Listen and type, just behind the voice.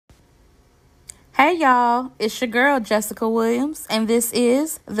Hey y'all, it's your girl Jessica Williams, and this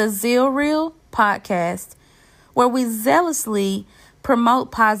is the Zeal Real podcast, where we zealously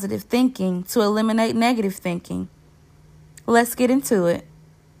promote positive thinking to eliminate negative thinking. Let's get into it.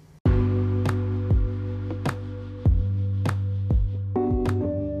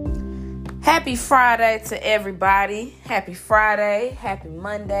 Happy Friday to everybody. Happy Friday, happy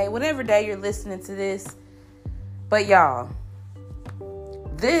Monday, whatever day you're listening to this. But y'all,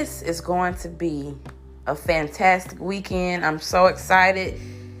 this is going to be a fantastic weekend. I'm so excited.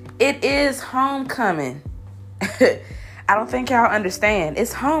 It is homecoming. I don't think y'all understand.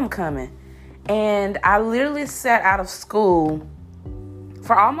 It's homecoming. And I literally sat out of school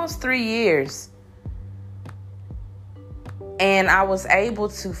for almost 3 years. And I was able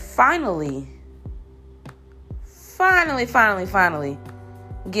to finally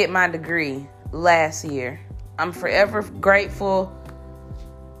get my degree last year. I'm forever grateful.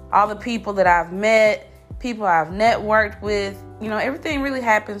 All the people that I've met, people I've networked with, everything really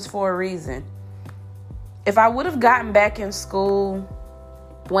happens for a reason. If I would have gotten back in school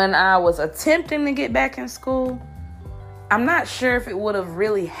when I was attempting to get back in school, I'm not sure if it would have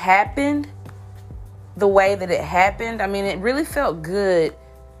really happened the way that it happened. I mean, it really felt good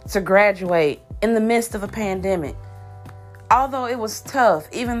to graduate in the midst of a pandemic. Although it was tough,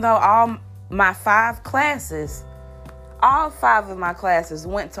 even though all 5 of my classes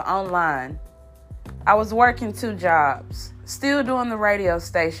went to online. I was working 2 jobs, still doing the radio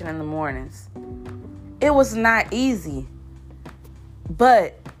station in the mornings. It was not easy,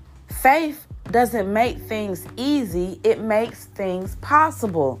 but faith doesn't make things easy. It makes things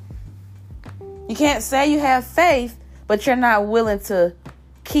possible. You can't say you have faith, but you're not willing to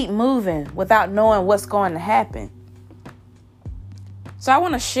keep moving without knowing what's going to happen. So I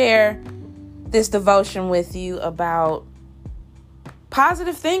want to share this devotion with you about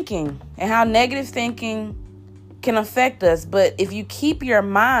positive thinking and how negative thinking can affect us. But if you keep your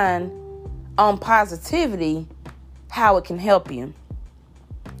mind on positivity, how it can help you.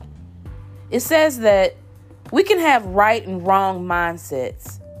 It says that we can have right and wrong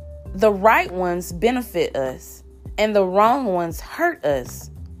mindsets. The right ones benefit us, and the wrong ones hurt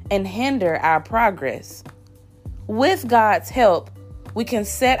us and hinder our progress. With God's help, we can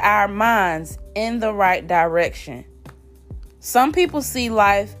set our minds in the right direction. Some people see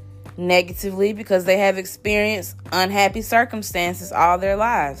life negatively because they have experienced unhappy circumstances all their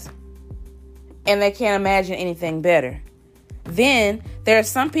lives, and they can't imagine anything better. Then there are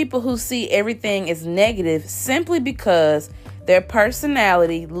some people who see everything as negative simply because their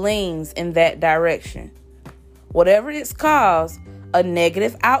personality leans in that direction. Whatever its cause, a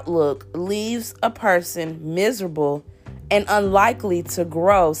negative outlook leaves a person miserable and unlikely to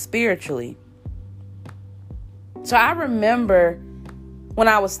grow spiritually. So I remember when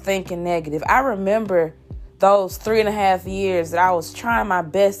I was thinking negative. I remember those 3.5 years that I was trying my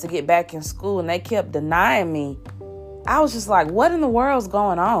best to get back in school and they kept denying me. I was just like, what in the world's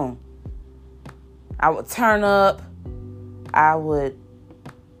going on? I would turn up. I would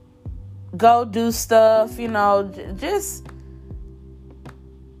go do stuff, just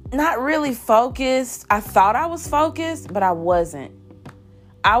not really focused. I thought I was focused, but I wasn't.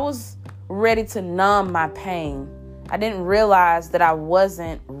 I was ready to numb my pain. I didn't realize that I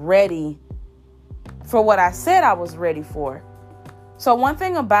wasn't ready for what I said I was ready for. So one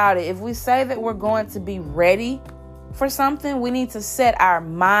thing about it, if we say that we're going to be ready for something, we need to set our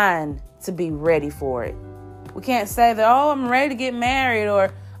mind to be ready for it. We can't say that, I'm ready to get married,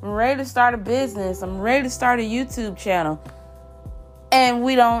 or I'm ready to start a business, I'm ready to start a YouTube channel, and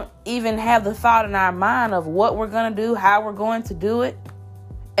we don't even have the thought in our mind of what we're going to do, how we're going to do it,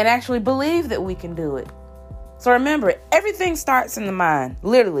 and actually believe that we can do it. So remember, everything starts in the mind,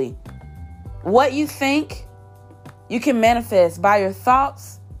 literally. What you think, you can manifest by your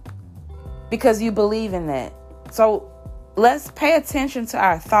thoughts because you believe in that. So let's pay attention to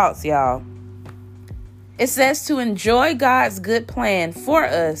our thoughts, y'all. It says to enjoy God's good plan for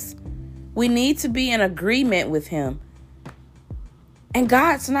us, we need to be in agreement with Him. And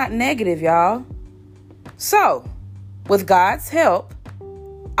God's not negative, y'all. So, with God's help,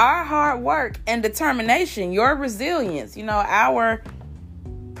 our hard work and determination, your resilience, our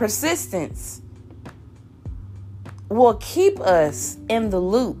persistence will keep us in the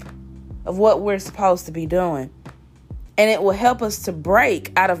loop of what we're supposed to be doing. And it will help us to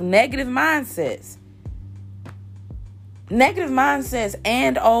break out of negative mindsets. Negative mindsets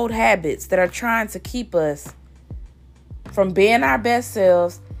and old habits that are trying to keep us from being our best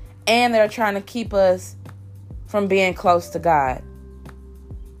selves, and they're trying to keep us from being close to God.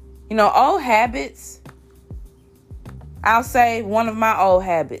 Old habits, I'll say one of my old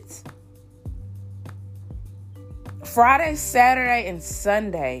habits. Friday, Saturday, and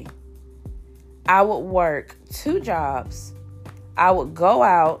Sunday, I would work 2 jobs. I would go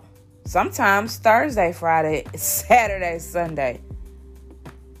out sometimes Thursday, Friday, Saturday, Sunday.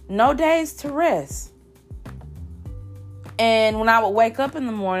 No days to rest. And when I would wake up in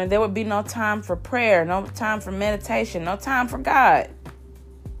the morning, there would be no time for prayer, no time for meditation, no time for God.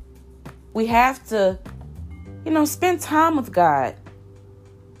 We have to, spend time with God.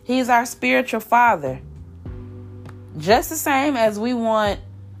 He's our spiritual father. Just the same as we want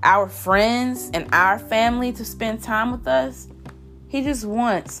our friends and our family to spend time with us, he just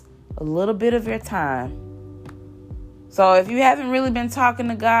wants a little bit of your time. So if you haven't really been talking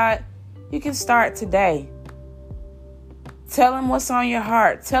to God, you can start today. Tell him what's on your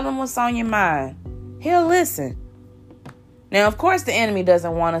heart. Tell him what's on your mind. He'll listen. Now, of course, the enemy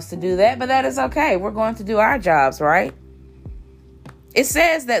doesn't want us to do that, but that is okay. We're going to do our jobs, right? It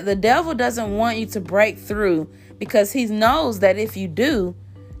says that the devil doesn't want you to break through because he knows that if you do,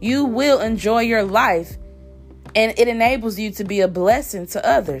 you will enjoy your life and it enables you to be a blessing to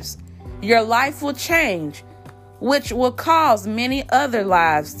others. Your life will change, which will cause many other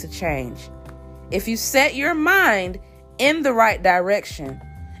lives to change. If you set your mind in the right direction,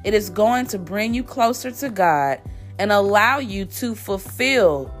 it is going to bring you closer to God and allow you to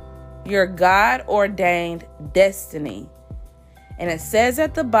fulfill your God-ordained destiny. And it says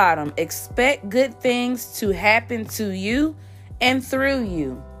at the bottom, expect good things to happen to you and through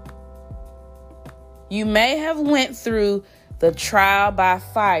you. You may have went through the trial by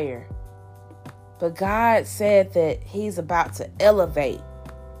fire, but God said that he's about to elevate.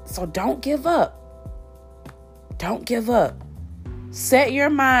 So don't give up. Don't give up. Set your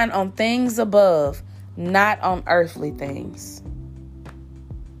mind on things above, not on earthly things.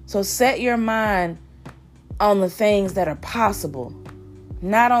 So set your mind on the things that are possible,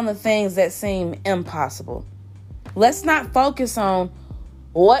 not on the things that seem impossible. Let's not focus on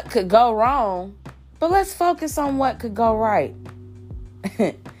what could go wrong, but let's focus on what could go right.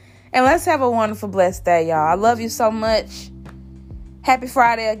 And let's have a wonderful, blessed day, y'all. I love you so much. Happy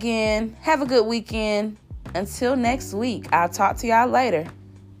Friday again. Have a good weekend. Until next week, I'll talk to y'all later.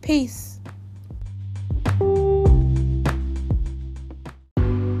 Peace.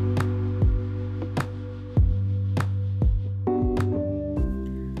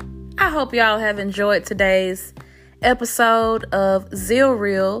 I hope y'all have enjoyed today's episode of Zeal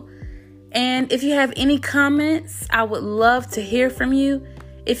Real. And if you have any comments, I would love to hear from you.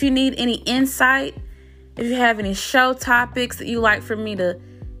 If you need any insight, if you have any show topics that you like for me to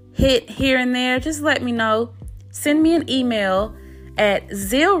hit here and there, just let me know. Send me an email at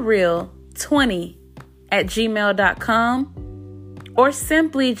zealreal20@gmail.com or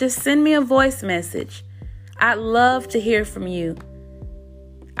simply just send me a voice message. I'd love to hear from you.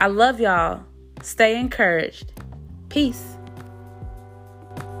 I love y'all. Stay encouraged. Peace.